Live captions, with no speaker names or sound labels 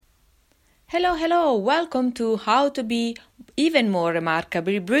Hello, hello, welcome to How to Be Even More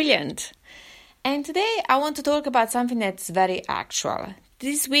Remarkably Brilliant. And today I want to talk about something that's very actual.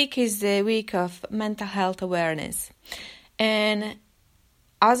 This week is the week of mental health awareness. And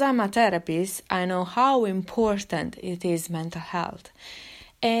as I'm a therapist, I know how important it is mental health.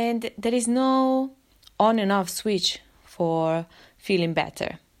 And there is no on and off switch for feeling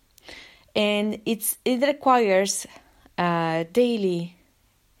better. And it requires daily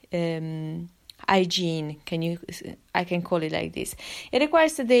hygiene, I can call it like this. It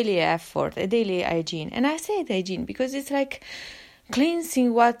requires a daily effort, a daily hygiene. And I say hygiene because it's like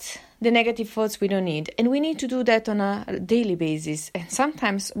cleansing what the negative thoughts we don't need. And we need to do that on a daily basis and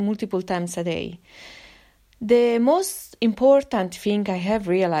sometimes multiple times a day. The most important thing I have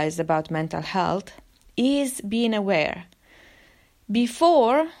realized about mental health is being aware.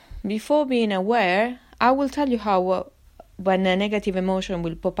 Before being aware, I will tell you how when a negative emotion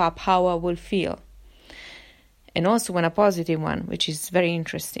will pop up, how I will feel. And also when a positive one, which is very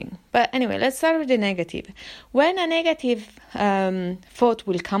interesting. But anyway, let's start with the negative. When a negative thought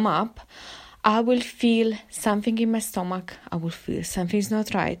will come up, I will feel something in my stomach. I will feel something's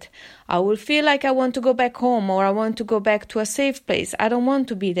not right. I will feel like I want to go back home, or I want to go back to a safe place. I don't want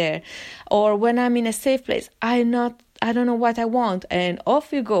to be there. Or when I'm in a safe place, I don't know what I want. And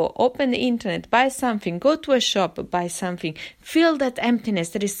off you go. Open the internet, buy something, go to a shop, buy something. Feel that emptiness.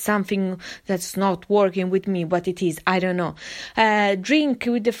 There is something that's not working with me. What it is, I don't know. Drink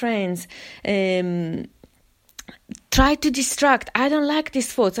with the friends. Try to distract. I don't like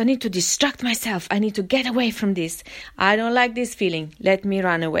these thoughts. I need to distract myself. I need to get away from this. I don't like this feeling. Let me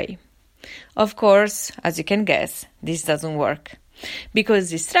run away. Of course, as you can guess, this doesn't work. Because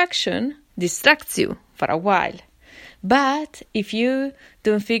distraction distracts you for a while. But if you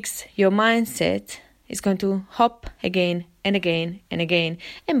don't fix your mindset, it's going to hop again and again and again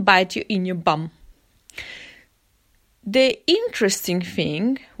and bite you in your bum. The interesting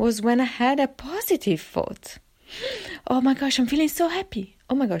thing was when I had a positive thought. Oh my gosh, I'm feeling so happy.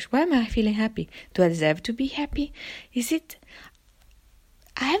 Oh my gosh, why am I feeling happy? Do I deserve to be happy? I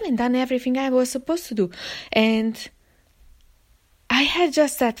haven't done everything I was supposed to do. And I had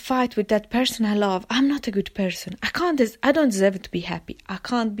just that fight with that person I love. I'm not a good person. I don't deserve to be happy. I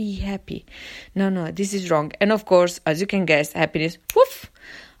can't be happy. No, this is wrong. And of course, as you can guess, happiness, woof,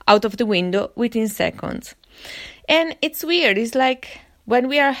 out of the window within seconds. And it's weird. It's like when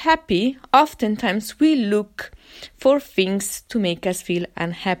we are happy, oftentimes we look for things to make us feel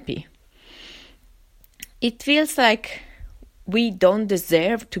unhappy. It feels like we don't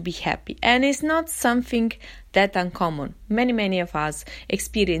deserve to be happy. And it's not something that uncommon. Many of us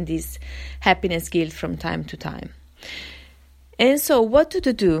experience this happiness guilt from time to time. And so what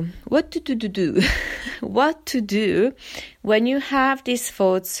to do? What to do when you have these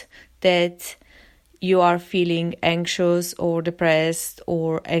thoughts that you are feeling anxious or depressed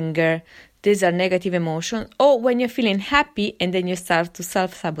or anger? These are negative emotions. Or when you're feeling happy and then you start to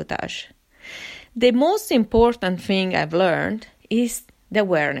self-sabotage. The most important thing I've learned is the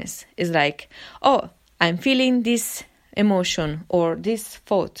awareness. It's like, oh, I'm feeling this emotion or this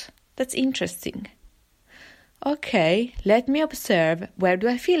thought. That's interesting. Okay, let me observe, where do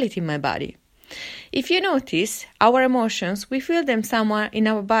I feel it in my body? If you notice, our emotions, we feel them somewhere in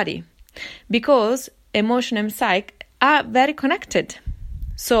our body because emotion and psyche are very connected.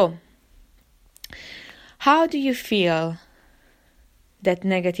 So, how do you feel that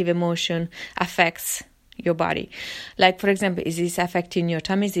negative emotion affects your body? Like, for example, is this affecting your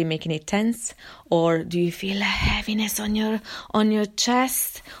tummy? Is it making it tense? Or do you feel a heaviness on your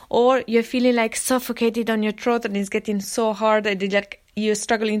chest? Or you're feeling like suffocated on your throat and it's getting so hard that you're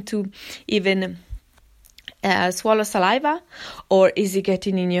struggling to even swallow saliva? Or is it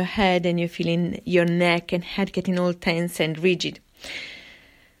getting in your head and you're feeling your neck and head getting all tense and rigid?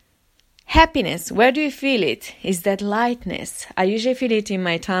 Happiness, where do you feel it? Is that lightness? I usually feel it in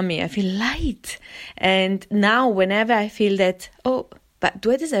my tummy. I feel light. And now whenever I feel that, oh, but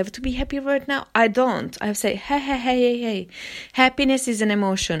do I deserve to be happy right now? I don't. I say, hey. Happiness is an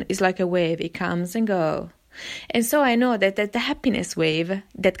emotion. It's like a wave. It comes and goes. And so I know that the happiness wave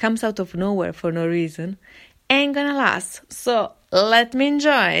that comes out of nowhere for no reason ain't gonna last. So let me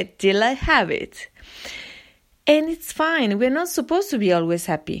enjoy it till I have it. And it's fine. We're not supposed to be always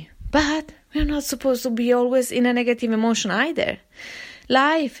happy. But we're not supposed to be always in a negative emotion either.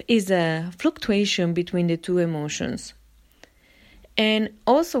 Life is a fluctuation between the two emotions. And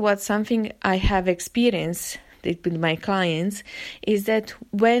also what's something I have experienced with my clients is that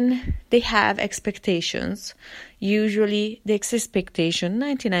when they have expectations, usually the expectation,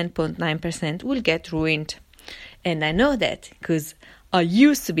 99.9%, will get ruined. And I know that because I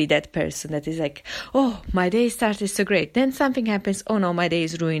used to be that person that is like, oh, my day started so great. Then something happens. Oh no, my day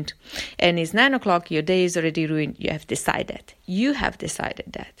is ruined. And it's 9 o'clock. Your day is already ruined. You have decided. You have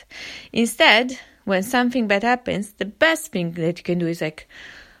decided that. Instead, when something bad happens, the best thing that you can do is like,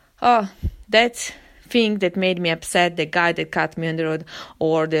 oh, that thing that made me upset, the guy that cut me on the road,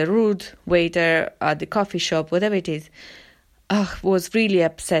 or the rude waiter at the coffee shop, whatever it is, was really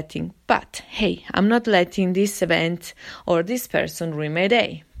upsetting. But hey, I'm not letting this event or this person ruin my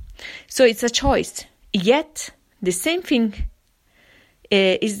day. So it's a choice. Yet the same thing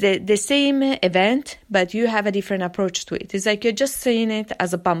is the same event, but you have a different approach to it. It's like you're just seeing it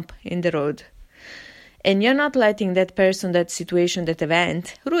as a bump in the road. And you're not letting that person, that situation, that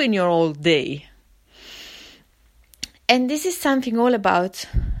event ruin your whole day. And this is something all about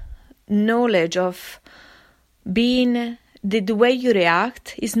knowledge of being the way you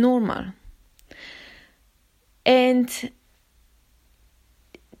react is normal. And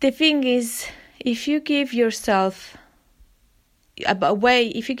the thing is, if you give yourself away,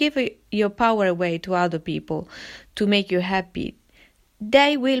 if you give your power away to other people to make you happy,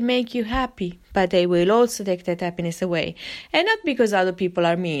 they will make you happy, but they will also take that happiness away. And not because other people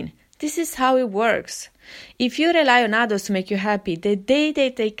are mean. This is how it works. If you rely on others to make you happy, the day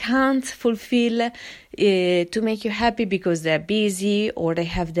that they can't fulfill to make you happy because they're busy or they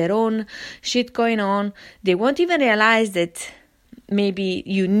have their own shit going on, they won't even realize that maybe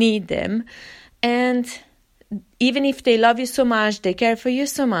you need them. And even if they love you so much, they care for you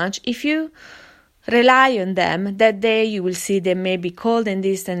so much, if you rely on them, that day you will see them maybe cold and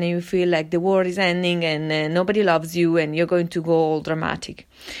distant, and you feel like the war is ending and nobody loves you and you're going to go all dramatic.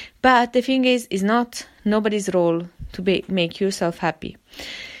 But the thing is, it's not nobody's role to make yourself happy.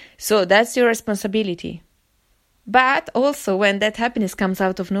 So that's your responsibility. But also, when that happiness comes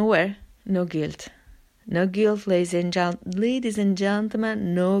out of nowhere, no guilt. No guilt, ladies and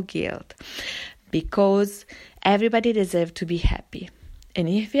gentlemen, no guilt. Because everybody deserves to be happy. And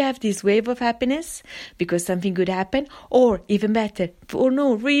if you have this wave of happiness because something good happened, or even better, for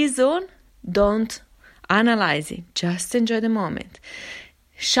no reason, don't analyze it. Just enjoy the moment.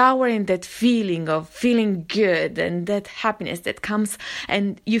 Shower in that feeling of feeling good and that happiness that comes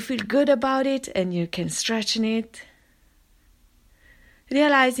and you feel good about it and you can stretch in it.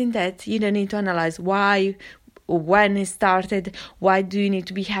 Realizing that you don't need to analyze why or when it started, why do you need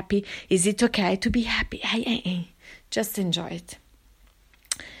to be happy? Is it okay to be happy? Hey. Just enjoy it.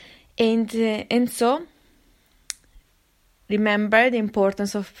 And so, remember the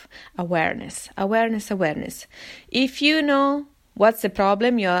importance of awareness. Awareness. If you know what's the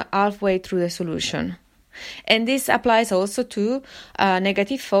problem, you're halfway through the solution. And this applies also to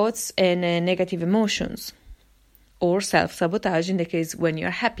negative thoughts and negative emotions, or self-sabotage in the case when you're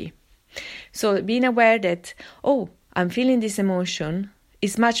happy. So being aware that, I'm feeling this emotion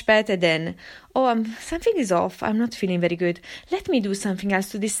is much better than, something is off, I'm not feeling very good. Let me do something else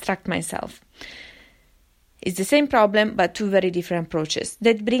to distract myself. It's the same problem, but two very different approaches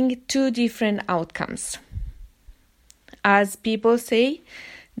that bring two different outcomes. As people say,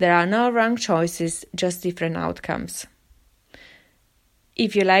 there are no wrong choices, just different outcomes.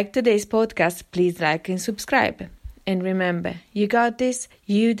 If you like today's podcast, please like and subscribe. And remember, you got this,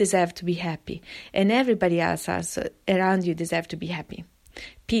 you deserve to be happy. And everybody else around you deserve to be happy.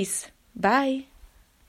 Peace. Bye.